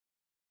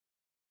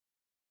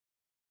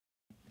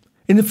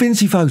In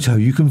Affinity Photo,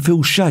 you can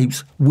fill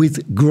shapes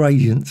with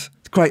gradients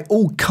to create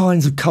all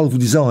kinds of colourful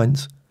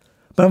designs.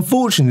 But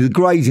unfortunately, the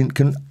gradient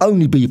can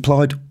only be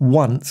applied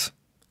once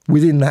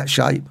within that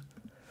shape.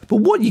 But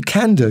what you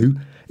can do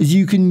is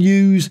you can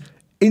use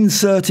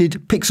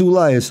inserted pixel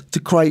layers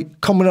to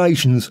create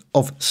combinations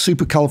of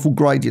super colourful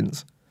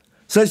gradients.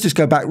 So let's just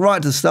go back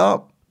right to the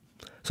start.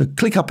 So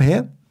click up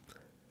here,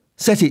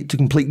 set it to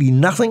completely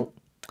nothing,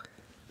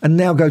 and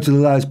now go to the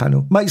layers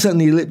panel. Make certain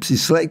the ellipse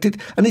is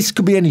selected, and this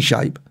could be any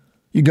shape.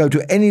 You go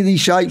to any of these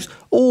shapes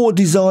or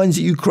designs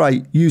that you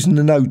create using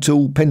the node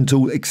tool, pen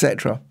tool,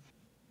 etc.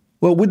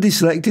 Well, with this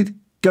selected,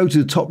 go to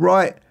the top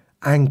right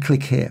and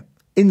click here,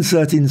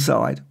 insert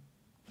inside.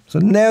 So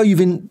now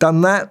you've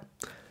done that.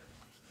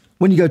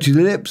 When you go to the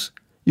ellipse,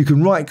 you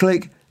can right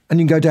click and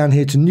you can go down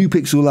here to new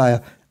pixel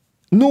layer.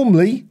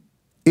 Normally,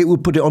 it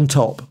would put it on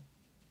top.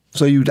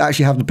 So you would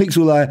actually have the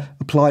pixel layer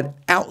applied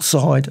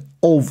outside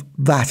of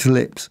that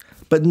ellipse.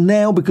 But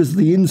now, because of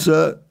the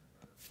insert,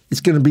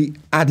 it's going to be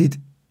added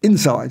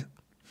inside.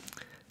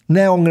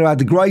 Now I'm going to add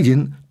the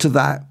gradient to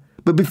that.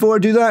 But before I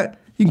do that,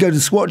 you can go to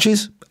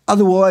swatches.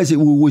 Otherwise, it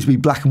will always be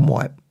black and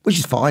white, which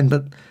is fine.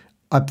 But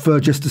I prefer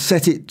just to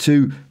set it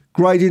to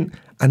gradient.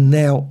 And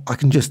now I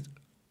can just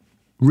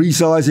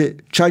resize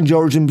it, change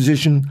origin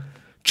position,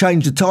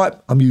 change the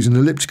type. I'm using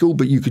elliptical,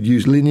 but you could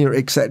use linear,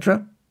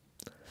 etc.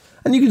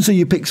 And you can see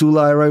your pixel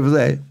layer over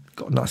there.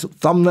 Got a nice little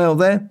thumbnail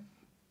there.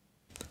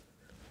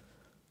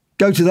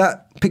 Go to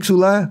that pixel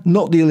layer,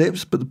 not the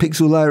ellipse, but the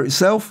pixel layer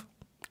itself.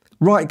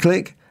 Right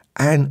click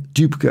and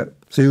duplicate.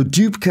 So you're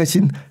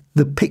duplicating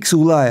the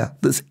pixel layer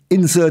that's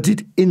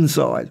inserted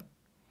inside.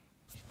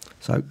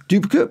 So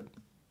duplicate,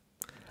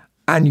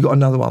 and you've got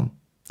another one.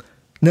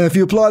 Now if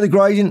you apply the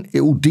gradient, it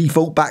will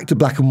default back to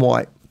black and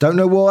white. Don't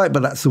know why,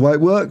 but that's the way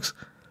it works.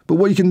 But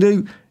what you can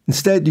do,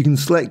 instead you can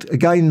select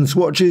again in the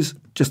swatches,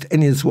 just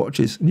any of the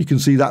swatches, and you can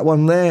see that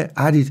one there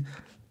added,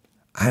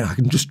 and I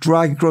can just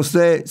drag across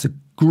there. It's a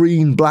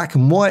green, black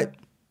and white.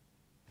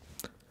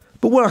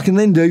 But what I can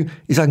then do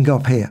is I can go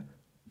up here.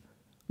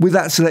 With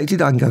that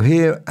selected, I can go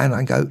here and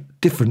I can go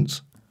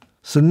difference.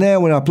 So now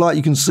when I apply it,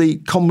 you can see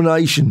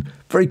combination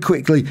very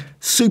quickly,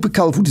 super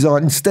colourful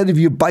design. Instead of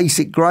your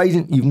basic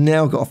gradient, you've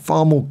now got a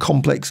far more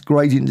complex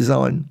gradient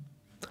design.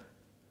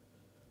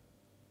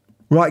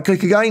 Right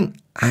click again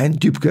and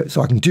duplicate.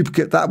 So I can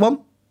duplicate that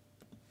one.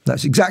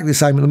 That's exactly the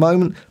same at the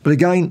moment. But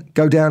again,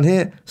 go down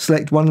here,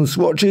 select one of the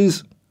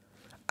swatches.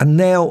 And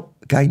now,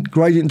 again,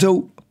 gradient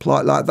tool, apply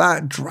it like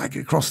that, drag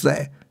it across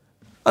there.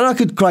 And I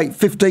could create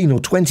 15 or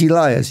 20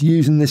 layers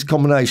using this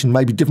combination,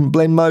 maybe different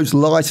blend modes,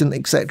 lighten,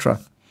 etc.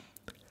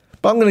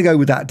 But I'm going to go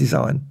with that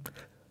design.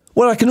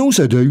 What I can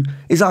also do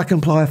is I can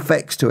apply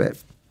effects to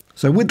it.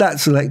 So with that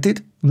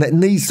selected, and that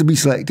needs to be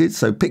selected,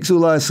 so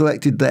pixel layer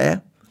selected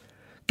there,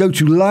 go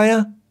to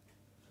layer,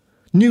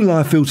 new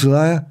layer filter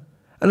layer,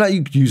 and now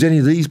you could use any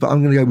of these, but I'm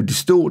going to go with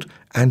distort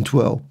and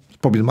twirl. It's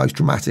probably the most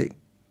dramatic.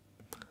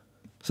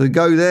 So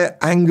go there,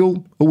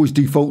 angle, always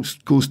defaults,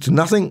 of course, to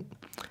nothing.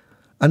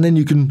 And then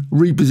you can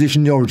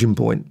reposition the origin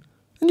point.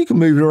 And you can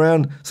move it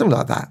around, something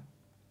like that.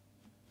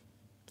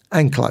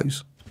 And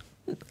close.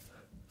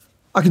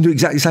 I can do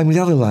exactly the same with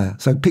the other layer.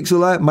 So pixel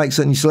layer, make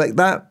certain you select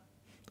that.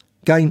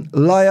 Again,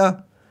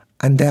 layer,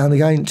 and down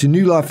again to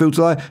new layer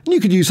filter layer. And you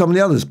could use some of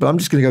the others, but I'm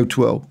just going to go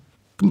twirl.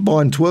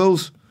 Combine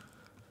twirls.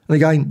 And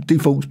again,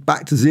 defaults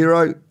back to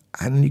 0.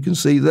 And you can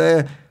see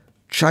there,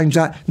 change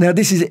that. Now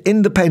this is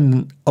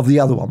independent of the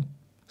other one.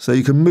 So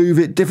you can move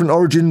it, different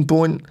origin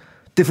point,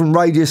 different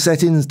radius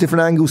settings,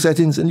 different angle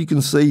settings, and you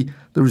can see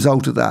the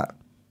result of that.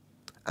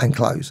 And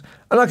close.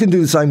 And I can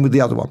do the same with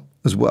the other one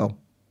as well.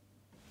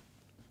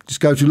 Just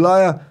go to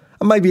layer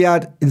and maybe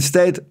add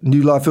instead,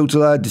 new layer filter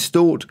layer,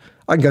 distort.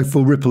 I can go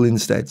for ripple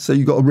instead. So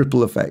you've got a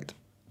ripple effect.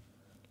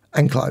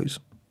 And close.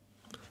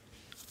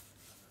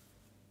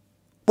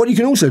 What you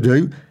can also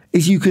do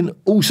is you can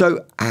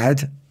also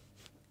add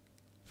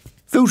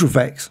filter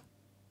effects.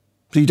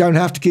 So you don't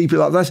have to keep it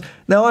like this.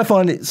 Now I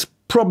find it's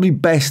probably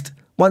best,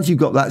 once you've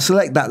got that,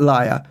 select that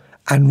layer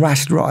and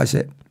rasterize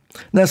it.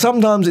 Now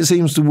sometimes it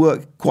seems to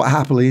work quite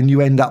happily and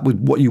you end up with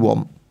what you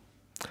want.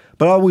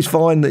 But I always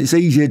find that it's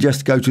easier just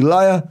to go to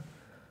layer,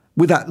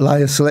 with that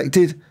layer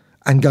selected,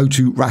 and go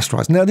to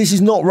rasterize. Now this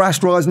is not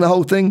rasterizing the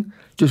whole thing,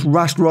 just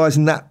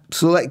rasterizing that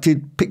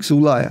selected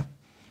pixel layer.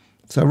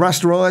 So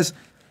rasterize,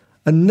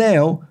 and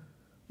now,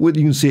 you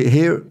can see it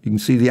here, you can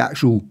see the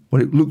actual,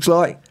 what it looks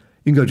like.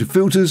 You can go to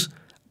filters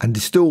and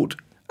distort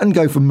and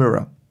go for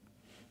mirror.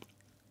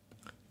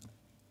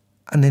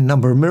 And then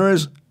number of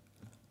mirrors,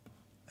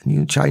 and you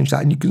can change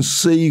that, and you can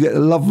see you get a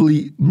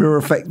lovely mirror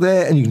effect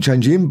there, and you can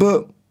change the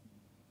input.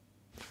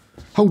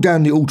 Hold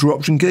down the Alt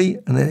Option key,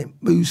 and then it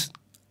moves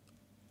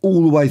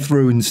all the way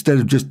through instead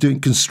of just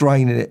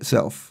constraining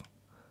itself.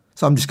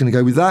 So I'm just going to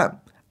go with that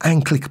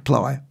and click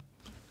Apply.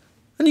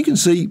 And you can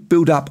see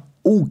build up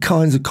all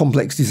kinds of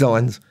complex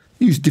designs.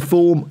 Use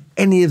deform,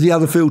 any of the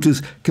other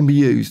filters can be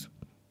used.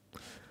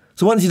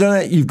 So once you've done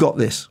that, you've got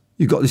this.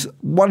 You've got this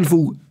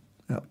wonderful,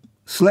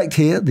 select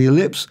here, the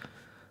ellipse.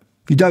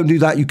 you don't do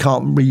that, you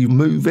can't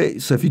remove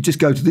it. So if you just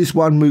go to this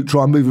one,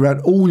 try and move it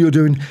around, all you're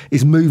doing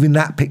is moving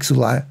that pixel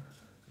layer,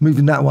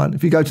 moving that one.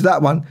 If you go to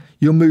that one,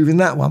 you're moving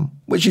that one,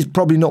 which is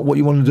probably not what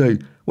you want to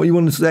do. What you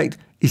want to select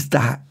is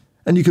that.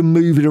 And you can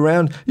move it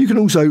around. You can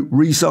also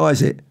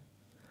resize it.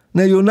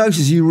 Now you'll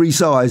notice you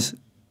resize,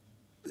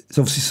 there's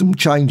obviously some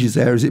changes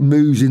there as it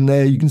moves in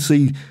there. You can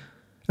see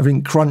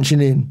everything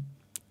crunching in.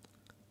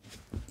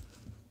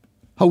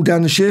 Hold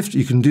down the shift,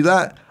 you can do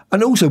that.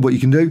 And also what you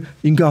can do,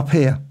 you can go up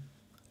here,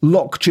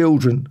 lock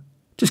children.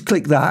 Just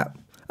click that,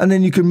 and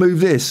then you can move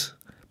this.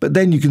 But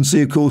then you can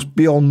see, of course,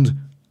 beyond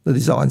the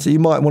design. So you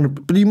might want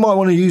to, but you might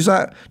want to use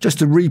that just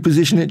to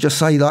reposition it, just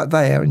say like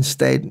there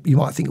instead. You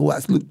might think, oh,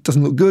 that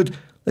doesn't look good.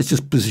 Let's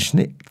just position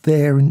it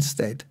there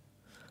instead.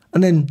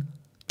 And then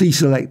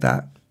deselect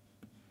that.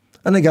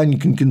 And again, you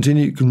can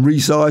continue, you can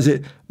resize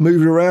it,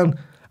 move it around.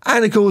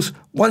 And of course,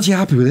 once you're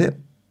happy with it,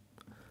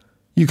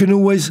 you can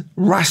always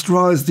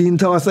rasterize the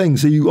entire thing.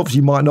 So you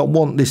obviously might not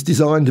want this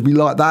design to be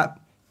like that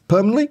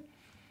permanently.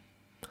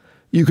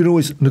 You can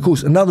always, and of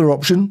course, another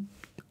option,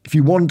 if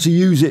you want to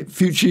use it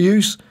future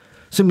use,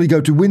 simply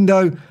go to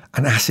Window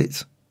and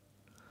Assets.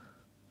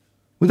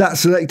 With that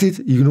selected,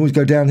 you can always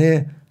go down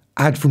here,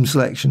 Add from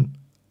Selection.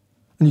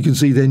 And you can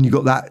see then you've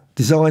got that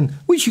design,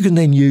 which you can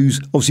then use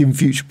obviously in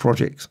future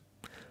projects.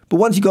 But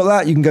once you've got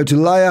that, you can go to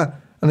Layer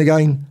and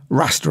again,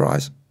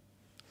 Rasterize.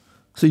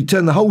 So you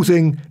turn the whole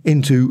thing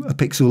into a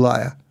pixel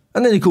layer.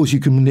 And then of course you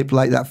can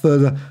manipulate that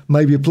further,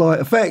 maybe apply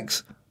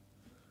effects,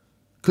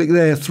 click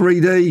there,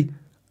 3D,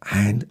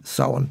 and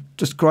so on.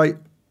 Just create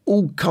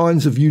all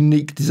kinds of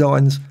unique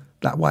designs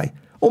that way.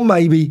 Or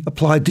maybe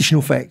apply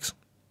additional effects.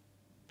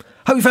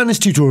 Hope you found this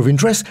tutorial of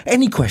interest.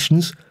 Any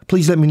questions,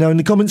 please let me know in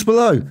the comments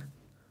below.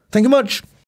 Thank you much.